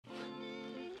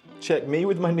Check me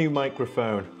with my new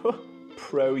microphone.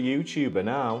 Pro YouTuber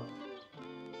now.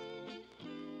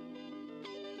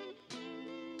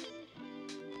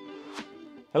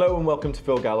 Hello and welcome to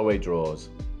Phil Galloway Draws.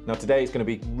 Now today it's going to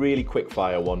be really quick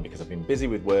fire one because I've been busy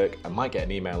with work. I might get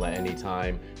an email at any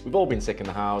time. We've all been sick in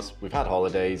the house. We've had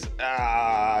holidays.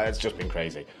 It's just been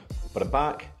crazy. But I'm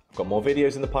back. I've got more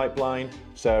videos in the pipeline.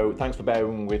 So thanks for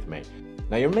bearing with me.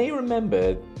 Now you may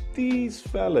remember these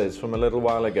fellas from a little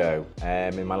while ago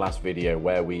in my last video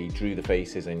where we drew the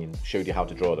faces and showed you how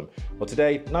to draw them. Well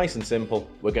today, nice and simple,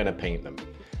 we're going to paint them.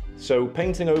 So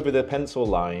painting over the pencil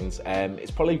lines,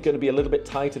 it's probably going to be a little bit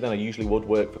tighter than I usually would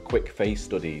work for quick face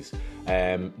studies,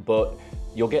 but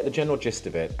you'll get the general gist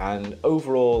of it, and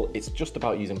overall it's just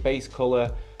about using base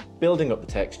colour, building up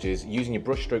the textures, using your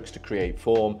brush strokes to create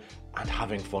form, and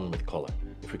having fun with colour.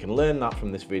 If we can learn that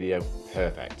from this video,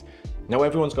 perfect. Now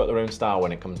everyone's got their own style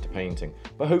when it comes to painting,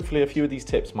 but hopefully a few of these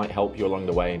tips might help you along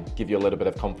the way and give you a little bit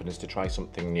of confidence to try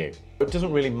something new. It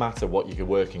doesn't really matter what you're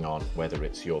working on, whether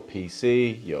it's your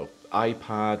PC, your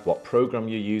iPad, what program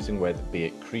you're using, whether be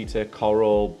it Krita,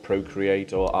 Corel,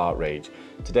 Procreate or ArtRage.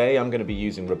 Today I'm going to be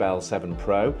using Rebelle 7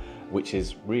 Pro, which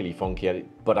is really funky,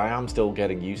 but I am still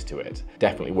getting used to it.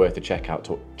 Definitely worth a check out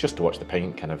just to watch the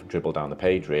paint kind of dribble down the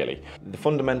page really. The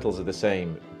fundamentals are the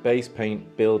same. Base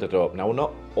paint, build it up. Now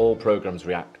not all programs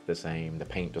react the same, the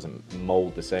paint doesn't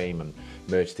mold the same and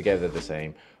merge together the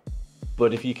same.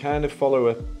 But if you kind of follow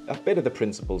a bit of the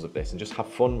principles of this and just have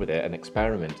fun with it and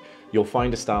experiment, you'll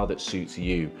find a style that suits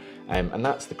you. And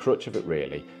that's the crutch of it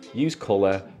really. Use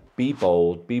colour, be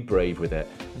bold, be brave with it,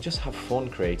 and just have fun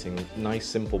creating nice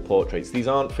simple portraits. These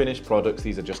aren't finished products,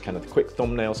 these are just kind of quick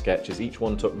thumbnail sketches. Each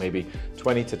one took maybe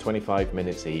 20 to 25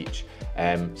 minutes each.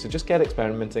 So just get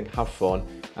experimenting, have fun,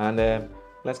 and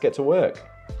let's get to work.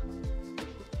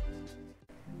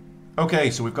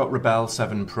 Okay, so we've got Rebelle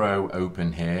 7 Pro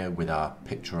open here with our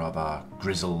picture of our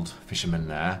grizzled fisherman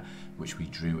there, which we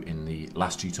drew in the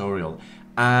last tutorial.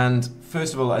 And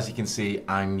first of all, as you can see,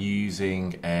 I'm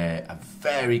using a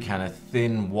very kind of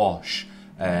thin wash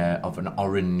of an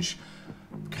orange,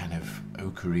 kind of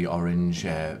ochre orange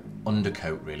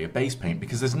undercoat really, a base paint,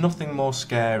 because there's nothing more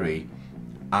scary,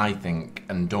 I think,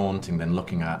 and daunting than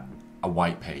looking at a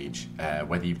white page,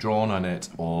 whether you've drawn on it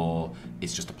or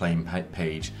it's just a plain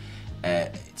page.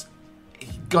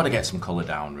 You've got to get some colour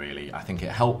down really. I think it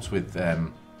helps with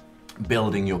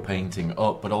building your painting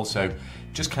up, but also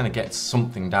just kind of gets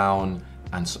something down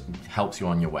and helps you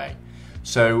on your way.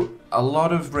 So a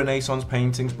lot of Renaissance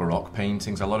paintings, Baroque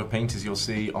paintings, a lot of painters you'll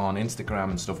see on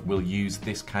Instagram and stuff will use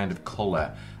this kind of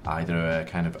colour, either a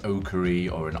kind of ochre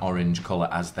or an orange colour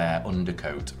as their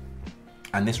undercoat.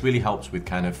 And this really helps with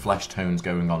kind of flesh tones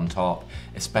going on top,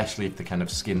 especially if the kind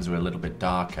of skins are a little bit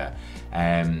darker.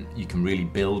 You can really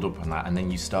build up on that, and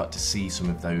then you start to see some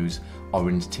of those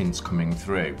orange tints coming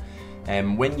through.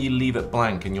 When you leave it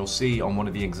blank, and you'll see on one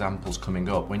of the examples coming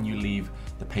up, when you leave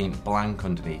the paint blank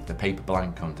underneath, the paper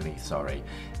blank underneath, sorry,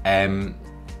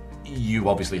 you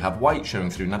obviously have white showing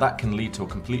through. Now that can lead to a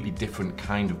completely different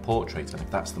kind of portrait, and if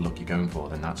that's the look you're going for,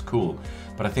 then that's cool.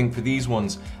 But I think for these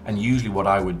ones, and usually what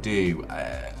I would do,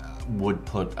 would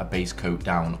put a base coat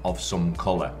down of some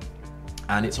colour.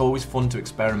 And it's always fun to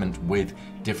experiment with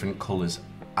different colours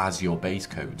as your base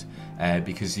coat,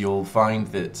 because you'll find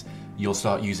that you'll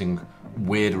start using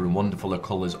weirder and wonderfuler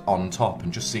colours on top,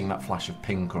 and just seeing that flash of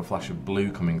pink or a flash of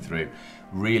blue coming through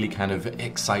really kind of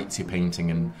excites your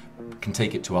painting and can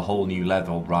take it to a whole new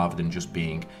level rather than just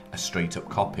being a straight up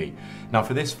copy. Now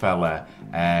for this fella,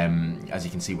 as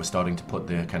you can see, we're starting to put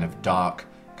the kind of dark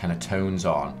kind of tones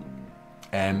on.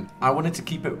 I wanted to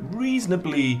keep it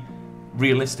reasonably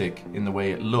realistic in the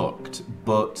way it looked,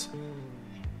 but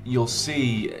you'll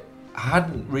see I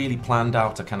hadn't really planned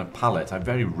out a kind of palette. I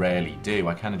very rarely do.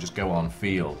 I kind of just go on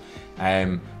feel.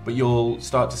 But you'll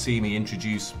start to see me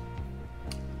introduce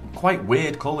quite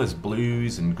weird colours,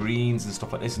 blues and greens and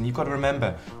stuff like this. And you've got to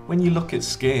remember, when you look at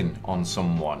skin on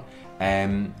someone,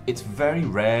 it's very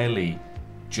rarely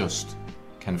just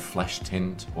kind of flesh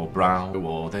tint or brown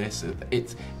or this.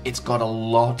 It's got a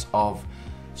lot of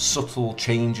subtle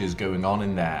changes going on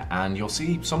in there. And you'll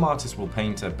see some artists will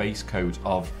paint a base coat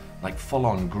of like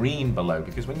full-on green below,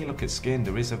 because when you look at skin,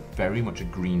 there is very much a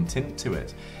green tint to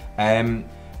it. And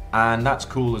that's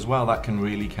cool as well. That can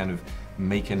really kind of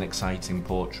make an exciting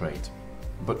portrait.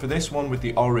 But for this one with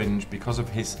the orange, because of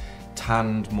his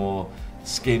tanned more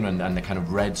skin and the kind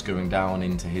of reds going down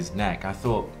into his neck, I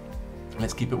thought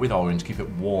let's keep it with orange, keep it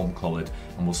warm coloured,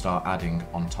 and we'll start adding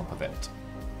on top of it.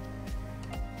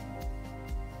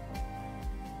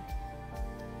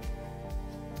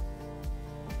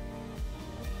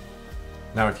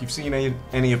 Now, if you've seen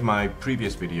any of my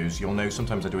previous videos, you'll know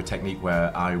sometimes I do a technique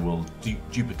where I will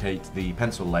duplicate the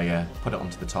pencil layer, put it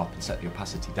onto the top and set the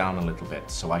opacity down a little bit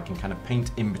so I can kind of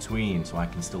paint in between so I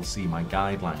can still see my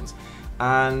guidelines.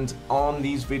 And on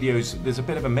these videos, there's a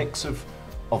bit of a mix of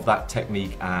that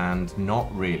technique and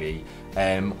not really.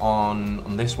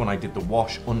 On this one I did the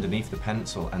wash underneath the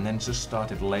pencil and then just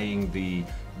started laying the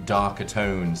darker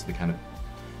tones, the kind of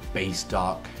base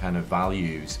dark kind of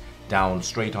values down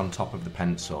straight on top of the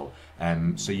pencil.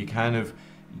 So you kind of,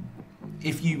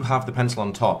 if you have the pencil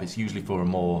on top, it's usually for a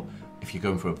more, if you're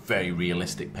going for a very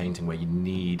realistic painting where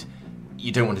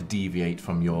you don't want to deviate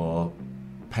from your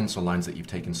pencil lines that you've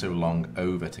taken so long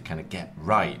over to kind of get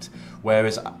right.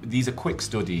 Whereas these are quick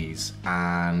studies,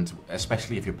 and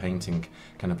especially if you're painting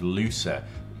kind of looser,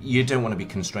 you don't want to be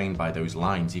constrained by those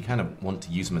lines. You kind of want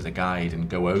to use them as a guide and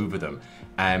go over them.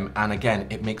 And again,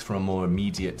 it makes for a more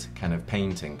immediate kind of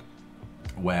painting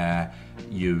where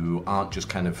you aren't just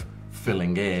kind of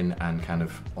filling in and kind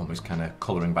of almost kind of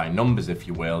colouring by numbers, if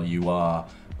you will. You are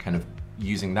kind of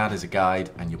using that as a guide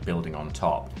and you're building on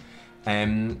top.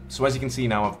 So as you can see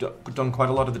now, I've done quite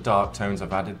a lot of the dark tones.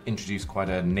 I've introduced quite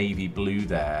a navy blue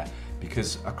there,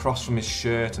 because across from his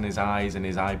shirt and his eyes and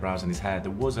his eyebrows and his hair,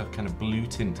 there was a kind of blue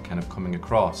tint kind of coming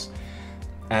across.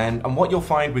 And what you'll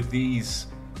find with these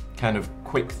kind of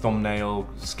quick thumbnail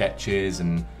sketches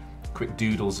and quick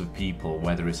doodles of people,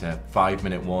 whether it's a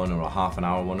 5-minute one or a half an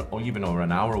hour one or even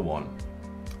an hour one,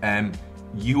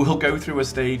 you will go through a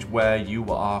stage where you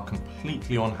are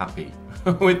completely unhappy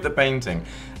with the painting,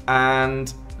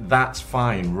 and that's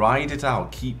fine. Ride it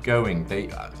out, keep going.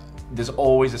 There's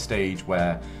always a stage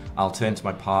where I'll turn to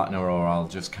my partner or I'll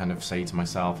just kind of say to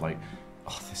myself like,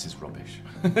 oh, this is rubbish.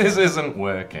 This isn't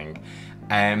working.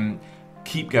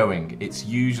 Keep going. It's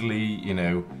usually, you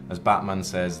know, as Batman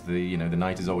says, the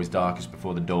night is always darkest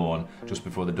before the dawn, just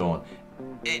before the dawn.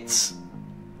 It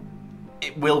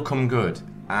will come good.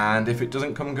 And if it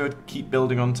doesn't come good, keep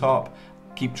building on top,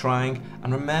 keep trying.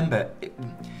 And remember,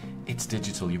 it's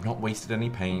digital. You've not wasted any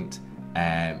paint.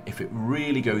 If it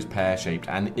really goes pear-shaped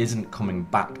and isn't coming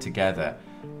back together,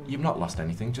 you've not lost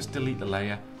anything. Just delete the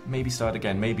layer, maybe start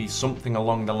again. Maybe something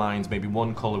along the lines, maybe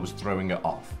one colour was throwing it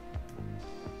off.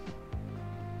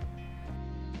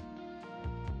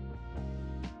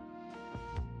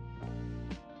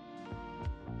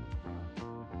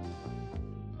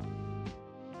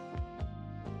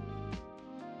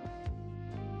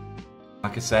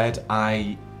 Like I said,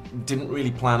 I didn't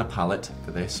really plan a palette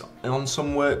for this. On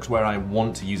some works where I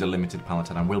want to use a limited palette,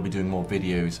 and I will be doing more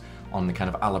videos on the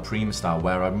kind of alla prima style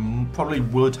where I probably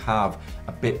would have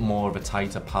a bit more of a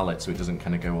tighter palette so it doesn't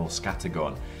kind of go all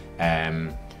scattergun.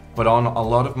 But on a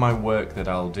lot of my work that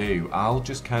I'll do, I'll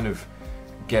just kind of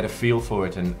get a feel for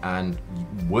it and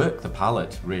work the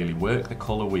palette, really, work the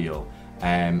colour wheel,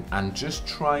 and just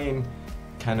try and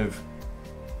kind of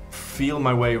feel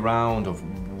my way around of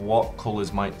what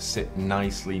colours might sit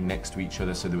nicely next to each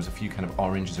other. So there was a few kind of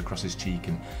oranges across his cheek,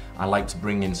 and I like to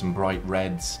bring in some bright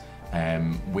reds,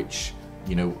 which,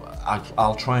 you know,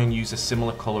 I'll try and use a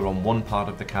similar colour on one part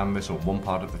of the canvas or one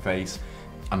part of the face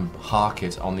and hark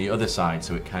it on the other side,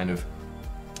 so it kind of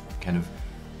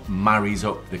marries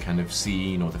up the kind of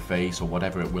scene or the face or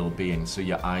whatever it will be, and so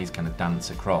your eyes kind of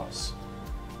dance across.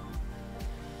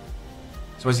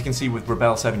 So as you can see with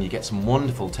Rebelle 7, you get some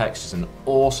wonderful textures and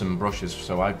awesome brushes.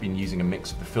 So I've been using a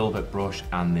mix of the filbert brush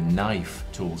and the knife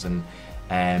tools, and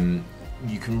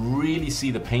you can really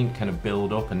see the paint kind of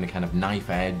build up and the kind of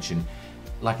knife edge. And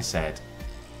like I said,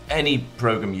 any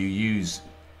program you use,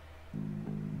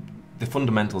 the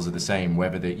fundamentals are the same,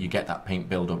 whether you get that paint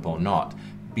build up or not.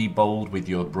 Be bold with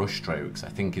your brush strokes, I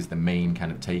think, is the main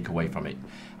kind of takeaway from it.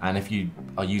 And if you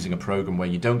are using a program where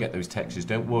you don't get those textures,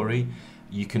 don't worry.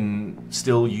 You can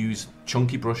still use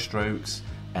chunky brush strokes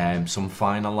and some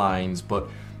finer lines, but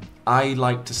I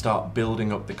like to start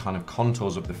building up the kind of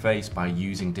contours of the face by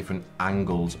using different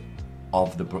angles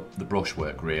of the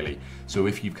brushwork, really. So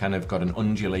if you've kind of got an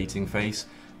undulating face,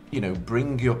 you know,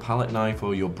 bring your palette knife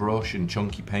or your brush and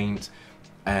chunky paint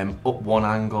up one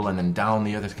angle and then down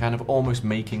the other, kind of almost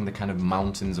making the kind of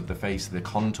mountains of the face, the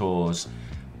contours.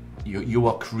 You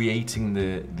are creating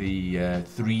the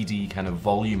 3D kind of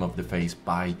volume of the face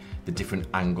by the different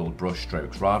angled brush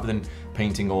strokes, rather than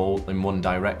painting all in one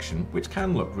direction, which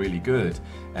can look really good,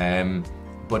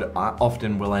 but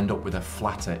often we'll end up with a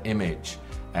flatter image.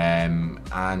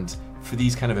 And for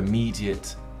these kind of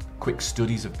immediate, quick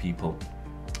studies of people,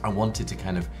 I wanted to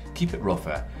kind of keep it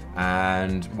rougher,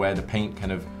 and where the paint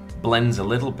kind of blends a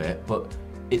little bit, but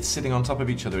it's sitting on top of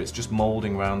each other, it's just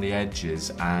moulding around the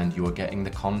edges, and you are getting the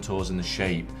contours and the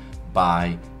shape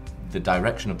by the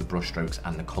direction of the brush strokes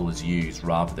and the colours used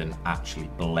rather than actually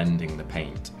blending the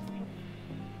paint.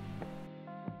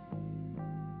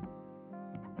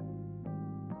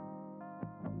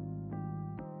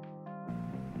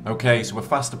 Okay, so we're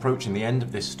fast approaching the end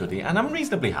of this study, and I'm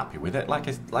reasonably happy with it. Like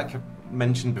I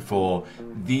mentioned before,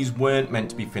 these weren't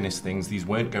meant to be finished things. These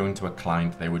weren't going to a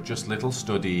client. They were just little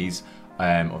studies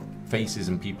of faces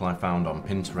and people I found on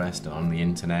Pinterest and on the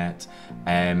internet,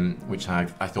 which I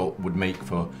thought would make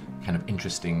for kind of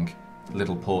interesting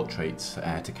little portraits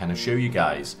to kind of show you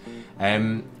guys.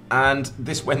 And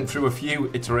this went through a few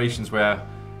iterations where,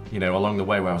 you know, along the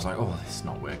way where I was like, oh, this is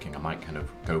not working, I might kind of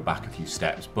go back a few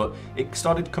steps. But it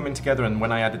started coming together, and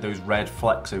when I added those red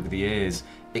flecks over the ears,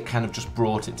 it kind of just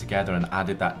brought it together and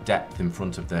added that depth in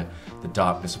front of the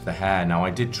darkness of the hair. Now,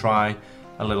 I did try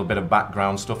a little bit of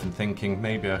background stuff and thinking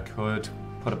maybe I could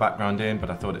put a background in, but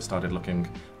I thought it started looking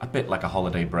a bit like a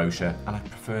holiday brochure, and I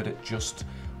preferred it just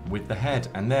with the head.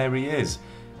 And there he is.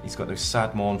 He's got those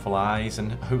sad, mournful eyes,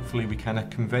 and hopefully we kind of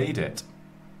conveyed it.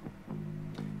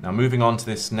 Now, moving on to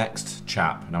this next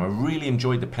chap. Now, I really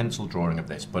enjoyed the pencil drawing of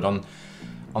this, but on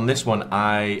this one,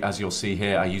 as you'll see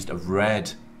here, I used a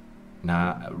red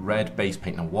base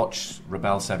paint. Now, watch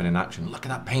Rebelle 7 in action. Look at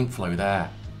that paint flow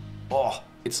there. Oh,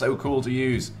 it's so cool to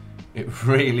use. It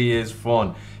really is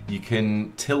fun. You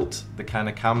can tilt the kind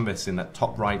of canvas in that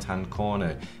top right-hand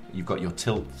corner. You've got your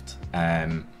tilt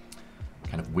kind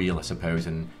of wheel, I suppose,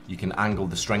 and you can angle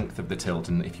the strength of the tilt,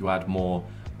 and if you add more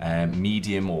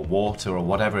medium or water or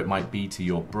whatever it might be to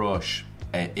your brush,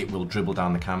 it will dribble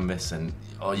down the canvas, and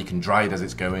you can dry it as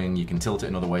it's going, you can tilt it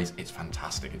in other ways. It's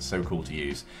fantastic, it's so cool to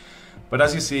use. But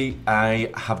as you see,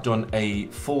 I have done a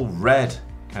full red,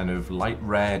 kind of light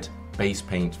red base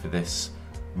paint for this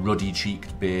ruddy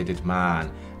cheeked bearded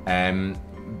man,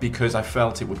 because I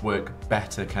felt it would work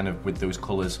better kind of with those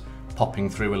colours popping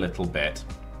through a little bit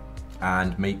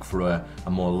and make for a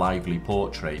more lively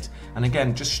portrait. And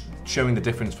again, just showing the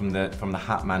difference from the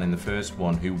Hat Man in the first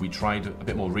one, who we tried a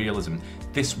bit more realism.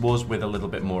 This was with a little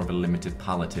bit more of a limited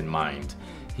palette in mind.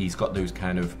 He's got those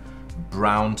kind of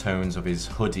brown tones of his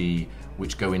hoodie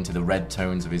which go into the red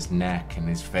tones of his neck and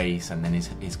his face, and then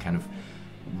his kind of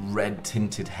red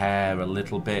tinted hair a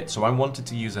little bit. So I wanted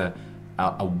to use a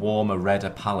warmer,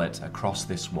 redder palette across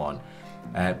this one.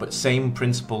 But same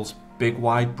principles, big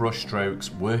wide brush strokes,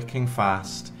 working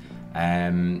fast,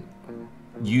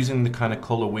 using the kind of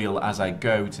colour wheel as I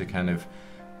go to kind of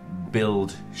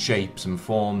build shapes and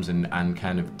forms and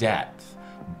kind of depth,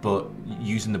 but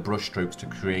using the brush strokes to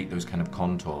create those kind of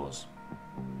contours.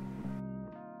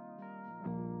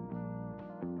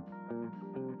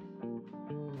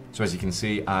 So as you can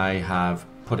see, I have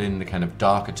put in the kind of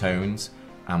darker tones,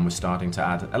 and we're starting to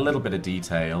add a little bit of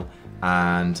detail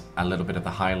and a little bit of the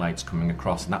highlights coming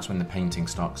across, and that's when the painting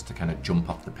starts to kind of jump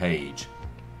off the page.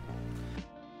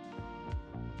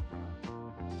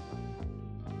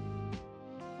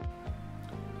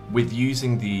 With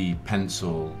using the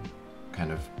pencil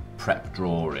kind of prep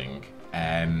drawing,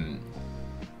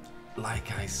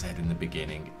 like I said in the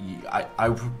beginning,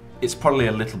 it's probably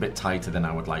a little bit tighter than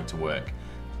I would like to work.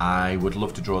 I would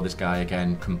love to draw this guy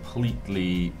again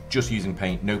completely just using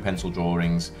paint, no pencil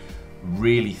drawings,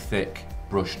 really thick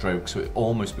brush strokes, so it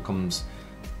almost becomes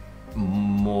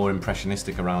more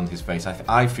impressionistic around his face.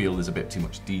 I feel there's a bit too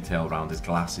much detail around his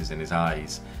glasses and his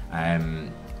eyes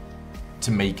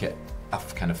to make it a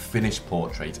kind of finished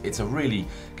portrait. It's a really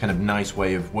kind of nice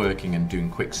way of working and doing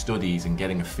quick studies and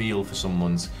getting a feel for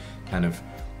someone's kind of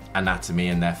anatomy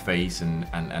and their face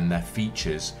and their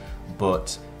features,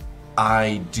 but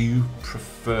I do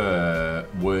prefer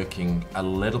working a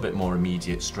little bit more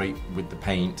immediate, straight with the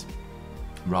paint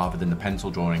rather than the pencil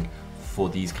drawing for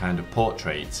these kind of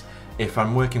portraits. If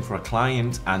I'm working for a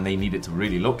client and they need it to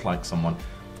really look like someone,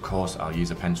 of course I'll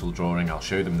use a pencil drawing, I'll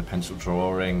show them the pencil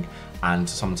drawing, and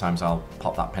sometimes I'll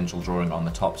pop that pencil drawing on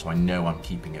the top so I know I'm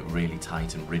keeping it really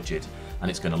tight and rigid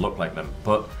and it's going to look like them.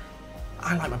 But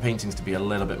I like my paintings to be a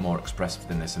little bit more expressive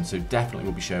than this, and so definitely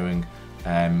we'll be showing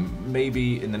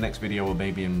maybe in the next video or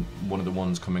maybe in one of the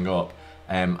ones coming up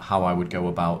how I would go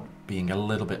about being a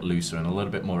little bit looser and a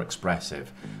little bit more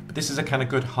expressive. But this is a kind of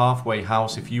good halfway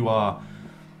house if you are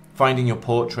finding your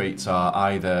portraits are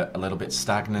either a little bit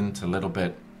stagnant, a little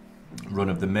bit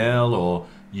run-of-the-mill, or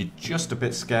you're just a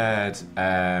bit scared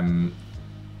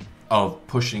of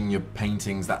pushing your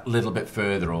paintings that little bit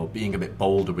further or being a bit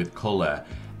bolder with colour,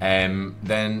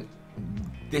 then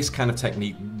this kind of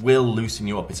technique will loosen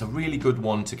you up. It's a really good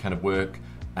one to kind of work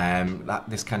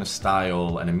this kind of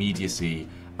style and immediacy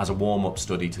as a warm-up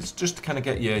study to just kind of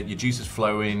get your juices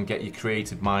flowing, get your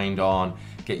creative mind on,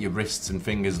 get your wrists and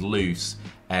fingers loose,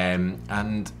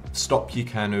 and stop you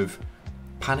kind of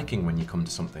panicking when you come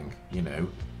to something. You know,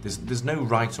 there's no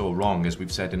right or wrong, as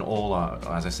we've said in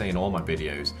as I say in all my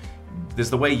videos. There's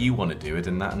the way you want to do it,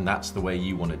 and that's the way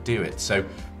you want to do it. So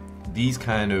these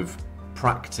kind of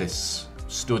practice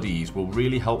studies will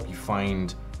really help you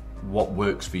find what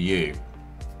works for you,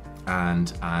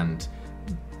 and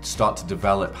start to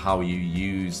develop how you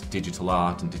use digital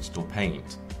art and digital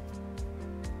paint.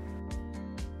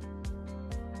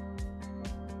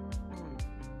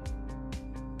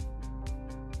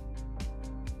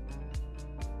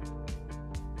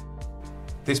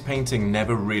 This painting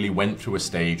never really went through a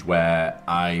stage where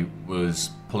I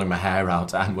was pulling my hair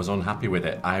out and was unhappy with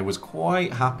it. I was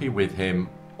quite happy with him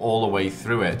all the way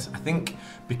through it. I think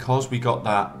because we got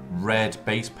that red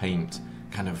base paint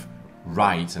kind of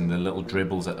right and the little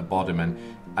dribbles at the bottom, and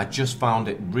I just found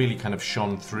it really kind of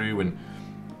shone through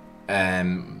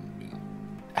and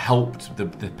helped the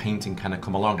painting kind of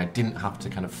come along. I didn't have to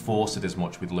kind of force it as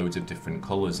much with loads of different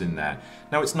colours in there.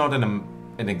 Now, it's not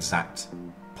an exact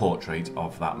portrait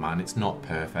of that man, it's not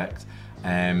perfect.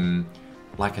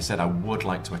 Like I said, I would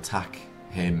like to attack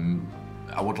him,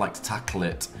 I would like to tackle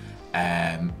it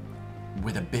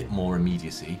with a bit more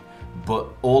immediacy, but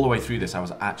all the way through this I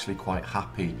was actually quite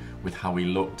happy with how he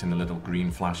looked in the little green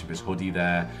flash of his hoodie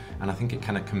there, and I think it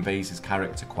kind of conveys his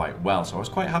character quite well, so I was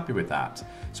quite happy with that.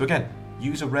 So again,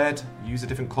 use a red, use a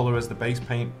different colour as the base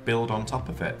paint, build on top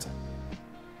of it.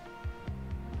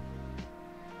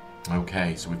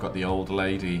 Okay, so we've got the old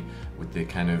lady with the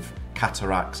kind of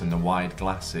cataracts and the wide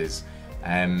glasses.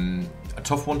 A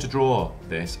tough one to draw,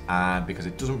 this, because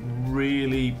it doesn't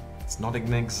really, it's not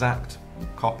an exact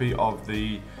copy of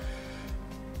the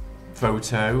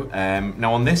photo.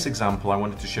 Now on this example I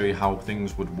wanted to show you how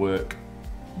things would work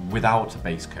without a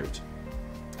base coat.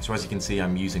 So as you can see,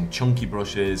 I'm using chunky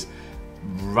brushes,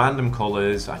 random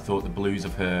colours. I thought the blues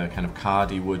of her kind of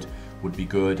cardi would be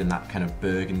good, and that kind of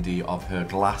burgundy of her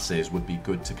glasses would be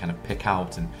good to kind of pick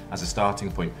out and as a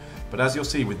starting point. But as you'll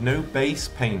see, with no base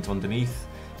paint underneath,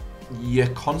 you're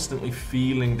constantly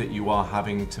feeling that you are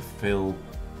having to fill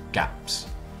gaps,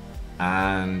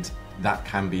 and that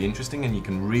can be interesting, and you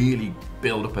can really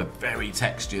build up a very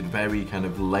textured, very kind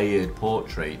of layered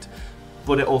portrait.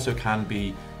 But it also can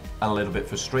be a little bit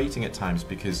frustrating at times,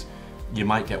 because you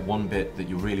might get one bit that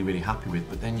you're really, really happy with,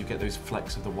 but then you get those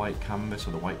flecks of the white canvas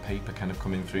or the white paper kind of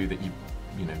coming through that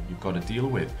you've got to deal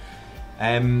with.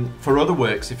 For other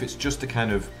works, if it's just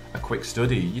a quick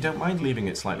study, you don't mind leaving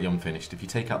it slightly unfinished. If you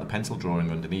take out the pencil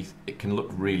drawing underneath, it can look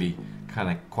really kind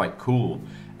of quite cool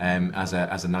as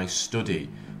a nice study.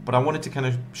 But I wanted to kind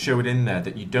of show it in there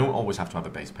that you don't always have to have a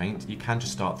base paint. You can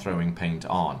just start throwing paint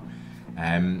on.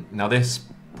 Now this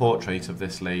portrait of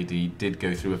this lady did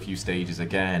go through a few stages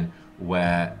again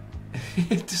where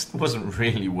it just wasn't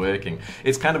really working.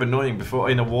 It's kind of annoying.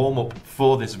 Before, in a warm-up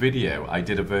for this video, I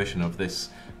did a version of this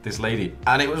lady,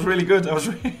 and it was really good. I was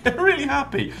really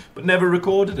happy, but never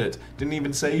recorded it, didn't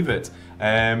even save it.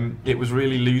 It was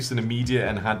really loose and immediate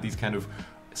and had these kind of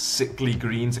sickly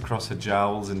greens across her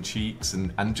jowls and cheeks,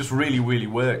 and just really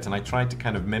worked, and I tried to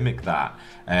kind of mimic that,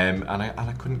 and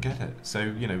I couldn't get it. So,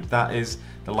 you know, that is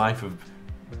the life of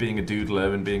being a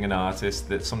doodler and being an artist,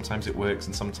 that sometimes it works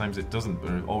and sometimes it doesn't.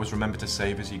 But always remember to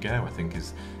save as you go, I think,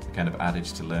 is the kind of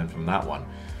adage to learn from that one.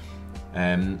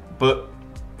 But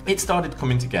it started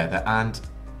coming together, and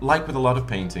like with a lot of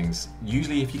paintings,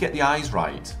 usually if you get the eyes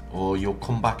right, or you'll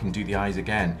come back and do the eyes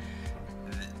again,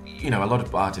 you know, a lot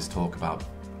of artists talk about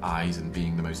eyes and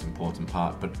being the most important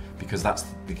part, but because that's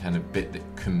the kind of bit that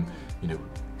can, you know,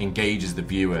 engages the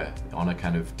viewer on a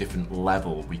kind of different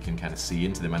level, we can kind of see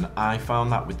into them. And I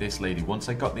found that with this lady, once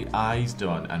I got the eyes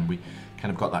done and we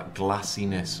kind of got that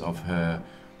glassiness of her,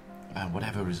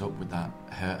 whatever is up with that,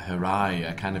 her eye,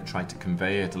 I kind of tried to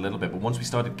convey it a little bit. But once we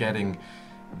started getting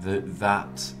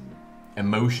that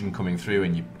emotion coming through,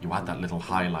 and you add that little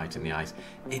highlight in the eyes,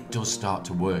 it does start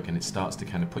to work, and it starts to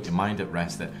kind of put your mind at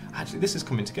rest that actually this is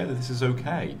coming together, this is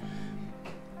okay.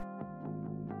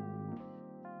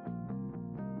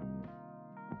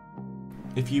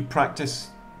 If you practice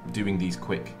doing these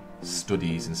quick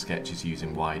studies and sketches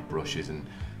using wide brushes and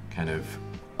kind of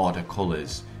odder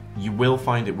colours, you will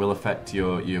find it will affect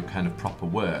your kind of proper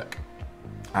work,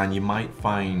 and you might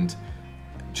find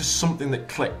just something that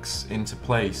clicks into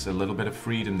place, a little bit of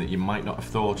freedom that you might not have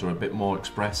thought, or a bit more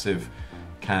expressive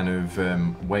kind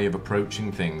of way of approaching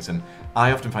things. And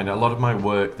I often find that a lot of my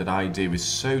work that I do is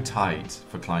so tight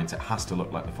for clients, it has to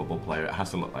look like the football player, it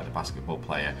has to look like the basketball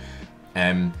player,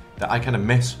 that I kind of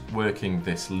miss working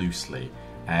this loosely.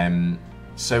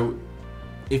 So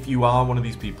if you are one of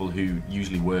these people who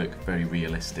usually work very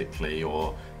realistically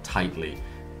or tightly,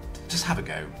 just have a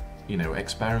go, you know,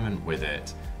 experiment with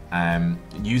it.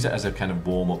 Use it as a kind of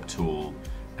warm-up tool.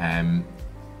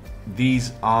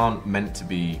 These aren't meant to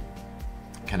be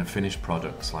kind of finished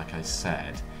products, like I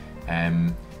said.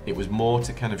 It was more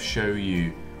to kind of show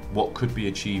you what could be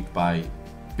achieved by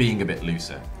being a bit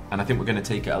looser. And I think we're going to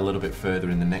take it a little bit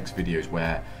further in the next videos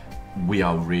where we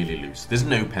are really loose. There's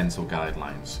no pencil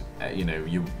guidelines. You know,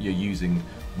 you're using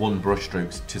one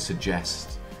brushstrokes to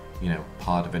suggest, you know,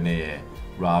 part of an ear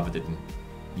rather than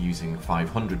using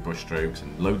 500 brushstrokes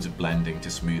and loads of blending to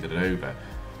smooth it over.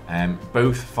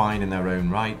 Both fine in their own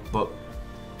right, but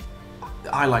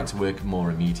I like to work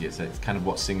more immediate. So it's kind of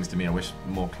what sings to me. I wish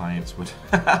more clients would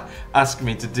ask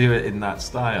me to do it in that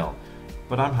style.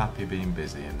 But I'm happy being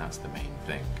busy, and that's the main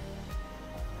thing.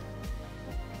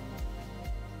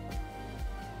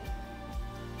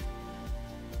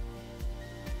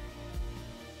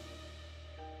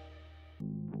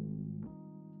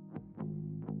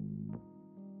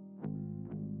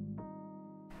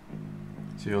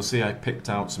 So you'll see I picked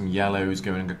out some yellows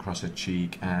going across her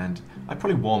cheek, and I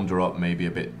probably warmed her up maybe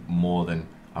a bit more than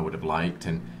I would have liked,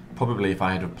 and probably if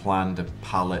I had have planned a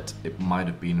palette it might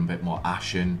have been a bit more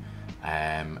ashen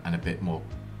and a bit more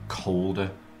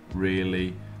colder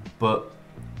really. But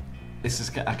this is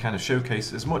a kind of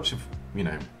showcase as much of, you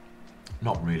know,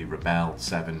 not really Rebelle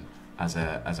 7 as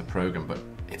a program, but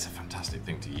it's a fantastic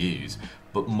thing to use,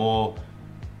 but more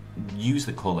use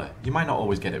the colour. You might not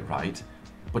always get it right,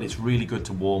 but it's really good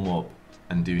to warm up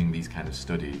and doing these kind of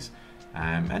studies.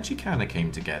 And she kind of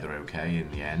came together okay in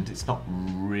the end. It's not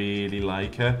really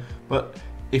like her, but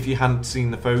if you hadn't seen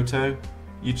the photo,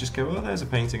 you'd just go, oh, there's a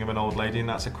painting of an old lady, and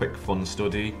that's a quick fun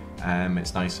study.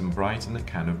 It's nice and bright, and it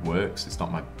kind of works. It's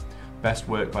not my best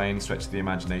work by any stretch of the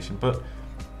imagination, but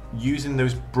using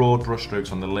those broad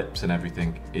brushstrokes on the lips and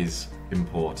everything is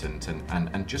important,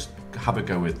 and just have a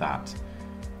go with that.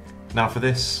 Now for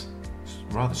this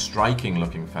rather striking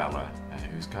looking fella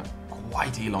who's got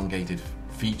quite elongated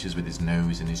features with his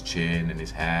nose and his chin and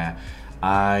his hair,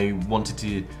 I wanted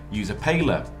to use a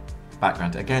paler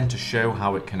background again to show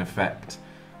how it can affect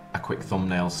a quick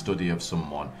thumbnail study of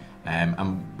someone.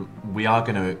 And we are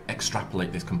going to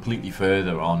extrapolate this completely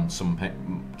further on some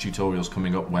tutorials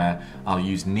coming up where I'll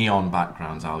use neon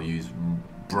backgrounds, I'll use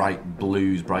bright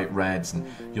blues, bright reds, and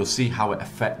you'll see how it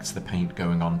affects the paint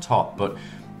going on top. But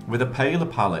with a paler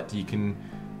palette, you can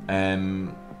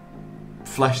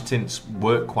flesh tints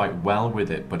work quite well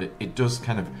with it, but it does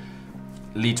kind of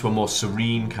lead to a more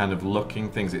serene kind of looking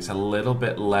things. It's a little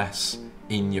bit less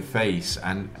in your face,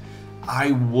 and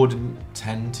I wouldn't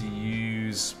tend to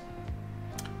use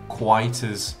quite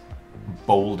as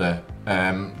bolder,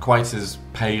 quite as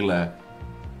paler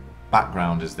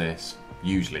background as this.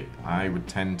 Usually, I would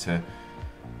tend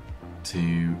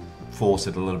to force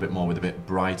it a little bit more with a bit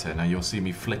brighter. Now you'll see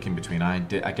me flicking between. I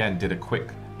did a quick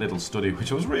little study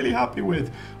which I was really happy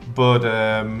with, but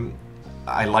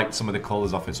I liked some of the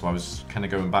colours off it, so I was kind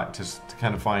of going back to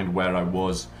kind of find where I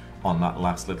was on that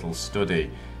last little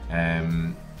study.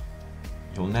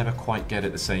 You'll never quite get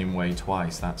it the same way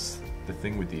twice. That's the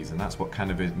thing with these, and that's what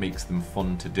kind of makes them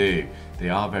fun to do. They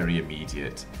are very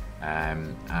immediate,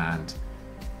 and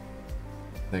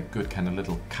they're good kind of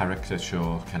little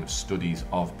caricature kind of studies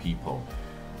of people.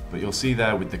 But you'll see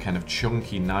there with the kind of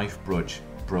chunky knife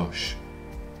brush,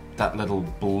 that little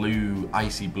blue,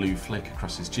 icy blue flick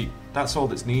across his cheek. That's all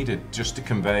that's needed, just to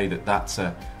convey that that's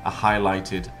a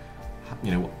highlighted,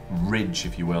 you know, ridge,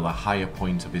 if you will, a higher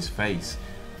point of his face.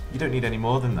 You don't need any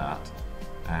more than that.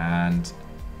 And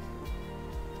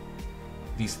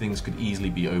these things could easily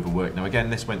be overworked. Now again,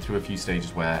 this went through a few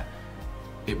stages where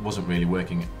it wasn't really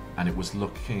working, and it was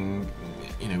looking,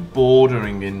 you know,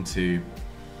 bordering into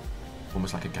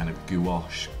almost like a kind of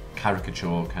gouache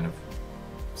caricature, kind of,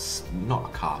 not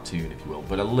a cartoon if you will,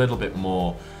 but a little bit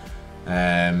more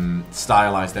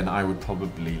stylized than I would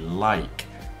probably like.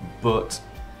 But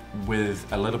with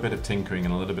a little bit of tinkering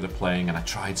and a little bit of playing, and I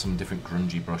tried some different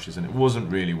grungy brushes and it wasn't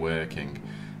really working,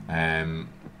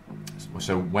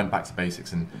 so went back to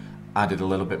basics and added a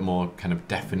little bit more kind of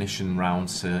definition around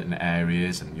certain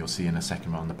areas, and you'll see in a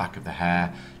second around the back of the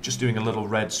hair, just doing a little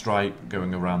red stripe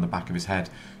going around the back of his head,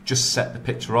 just set the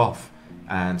picture off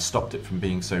and stopped it from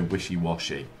being so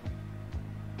wishy-washy.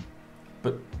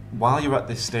 But while you're at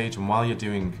this stage and while you're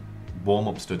doing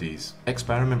warm-up studies,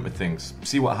 experiment with things,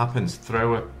 see what happens,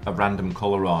 throw a random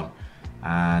colour on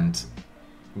and,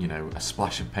 you know, a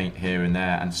splash of paint here and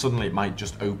there, and suddenly it might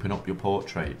just open up your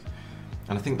portrait.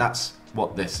 And I think that's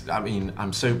what this, I mean,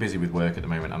 I'm so busy with work at the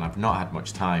moment and I've not had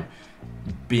much time.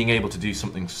 Being able to do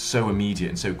something so immediate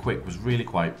and so quick was really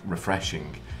quite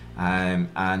refreshing.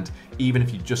 And even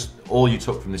if you just, all you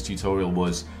took from this tutorial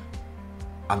was,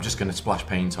 I'm just going to splash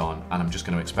paint on and I'm just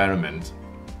going to experiment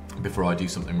before I do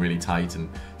something really tight and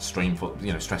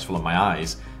stressful on my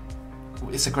eyes,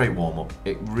 it's a great warm-up.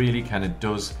 It really kind of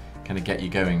does get you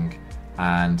going,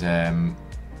 and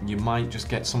you might just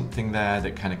get something there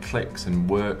that kind of clicks and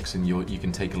works, and you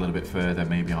can take a little bit further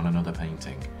maybe on another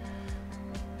painting.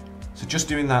 So just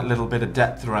doing that little bit of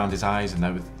depth around his eyes and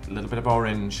there with a little bit of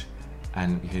orange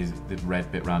and the red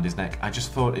bit around his neck, I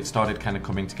just thought it started kind of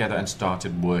coming together and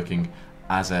started working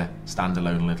as a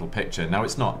standalone little picture. Now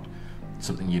it's not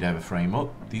something you'd ever frame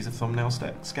up. These are thumbnail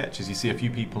sketches. You see a few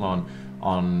people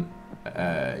on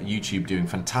YouTube doing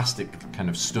fantastic kind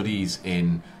of studies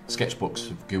in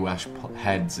sketchbooks of gouache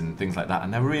heads and things like that,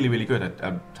 and they're really, really good.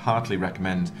 I'd heartily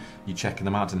recommend you checking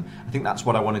them out, and I think that's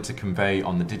what I wanted to convey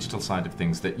on the digital side of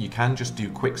things, that you can just do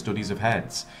quick studies of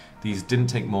heads. These didn't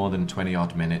take more than 20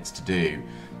 odd minutes to do,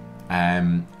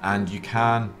 and you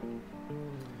can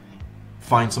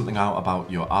find something out about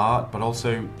your art, but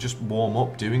also just warm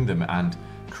up doing them and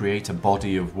create a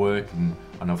body of work and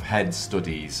of head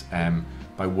studies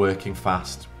by working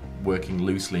fast, working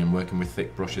loosely, and working with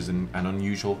thick brushes and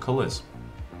unusual colours.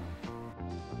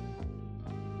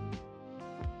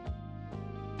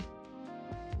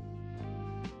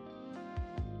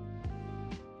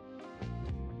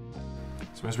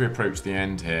 So as we approach the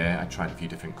end here, I tried a few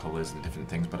different colours and different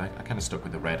things, but I kind of stuck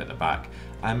with the red at the back.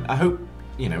 I hope,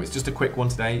 it's just a quick one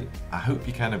today. I hope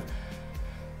you kind of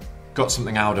got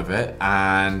something out of it,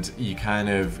 and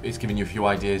it's giving you a few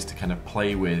ideas to kind of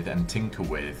play with and tinker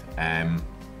with.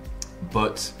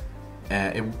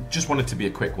 It just wanted to be a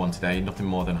quick one today, nothing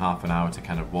more than half an hour to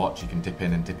kind of watch. You can dip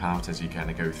in and dip out as you kind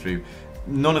of go through.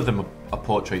 None of them are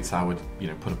portraits I would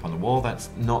put up on the wall. That's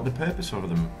not the purpose of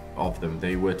them.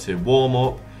 They were to warm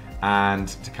up and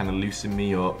to kind of loosen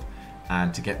me up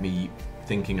and to get me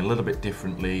thinking a little bit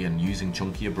differently and using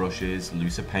chunkier brushes,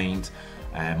 looser paint,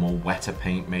 more wetter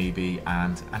paint maybe,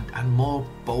 and more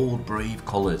bold, brave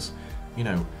colours.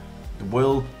 The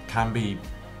world can be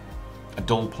a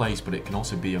dull place, but it can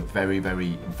also be a very,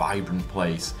 very vibrant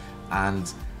place,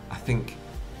 and I think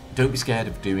don't be scared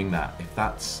of doing that. If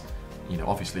that's,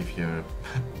 obviously if you're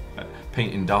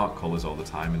painting dark colours all the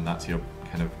time and that's your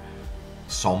kind of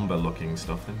somber looking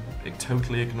stuff, then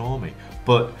totally ignore me.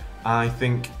 But I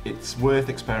think it's worth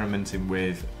experimenting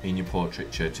with in your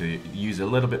portraiture to use a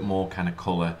little bit more kind of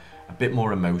colour, a bit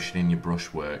more emotion in your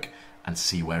brushwork, and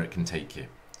see where it can take you.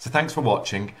 So thanks for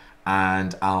watching,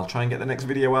 and I'll try and get the next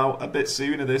video out a bit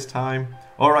sooner this time.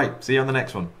 Alright, see you on the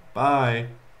next one. Bye!